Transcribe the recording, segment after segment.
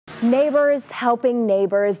Neighbors helping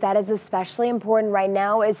neighbors. That is especially important right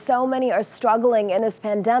now as so many are struggling in this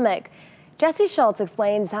pandemic. Jesse Schultz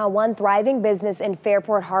explains how one thriving business in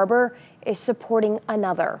Fairport Harbor is supporting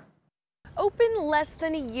another. Open less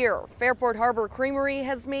than a year, Fairport Harbor Creamery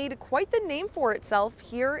has made quite the name for itself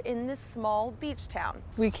here in this small beach town.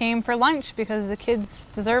 We came for lunch because the kids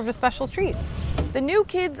deserve a special treat. The new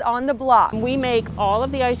kids on the block. We make all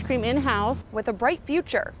of the ice cream in-house. With a bright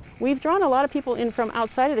future. We've drawn a lot of people in from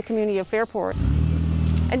outside of the community of Fairport.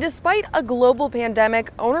 And despite a global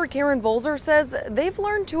pandemic, owner Karen Volzer says they've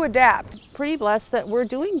learned to adapt. Pretty blessed that we're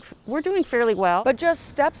doing fairly well. But just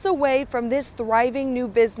steps away from this thriving new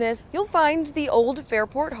business, you'll find the old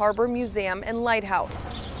Fairport Harbor Museum and Lighthouse.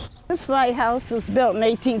 This lighthouse was built in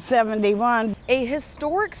 1871. A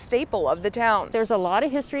historic staple of the town. There's a lot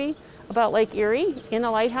of history about Lake Erie in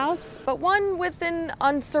the lighthouse. But one with an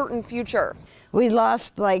uncertain future. We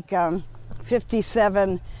lost like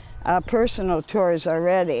 57 personal tours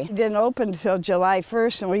already. It didn't open until July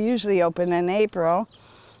 1st, and we usually open in April.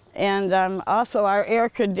 And also our air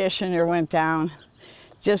conditioner went down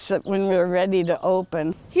just when we were ready to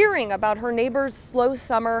open. Hearing about her neighbor's slow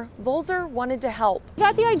summer, Volzer wanted to help. We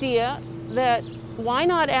got the idea that why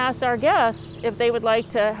not ask our guests if they would like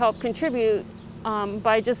to help contribute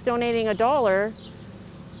by just donating $1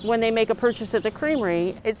 when they make a purchase at the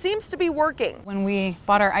creamery. It seems to be working. When we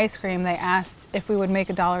bought our ice cream, they asked if we would make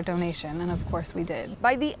a $1 donation, and of course we did.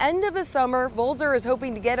 By the end of the summer, Volzer is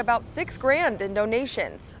hoping to get about $6 grand in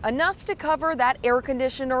donations, enough to cover that air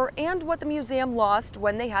conditioner and what the museum lost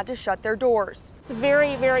when they had to shut their doors. It's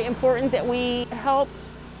very, very important that we help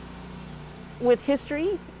with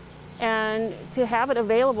history and to have it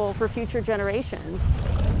available for future generations.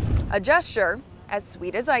 A gesture as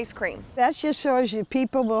sweet as ice cream. That just shows you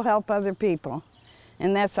people will help other people.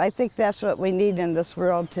 And I think that's what we need in this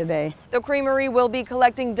world today. The creamery will be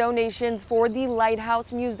collecting donations for the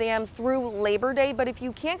Lighthouse Museum through Labor Day, but if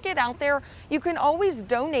you can't get out there, you can always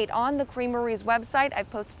donate on the creamery's website. I've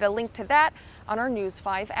posted a link to that on our News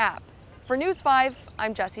 5 app. For News 5,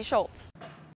 I'm Jesse Schultz.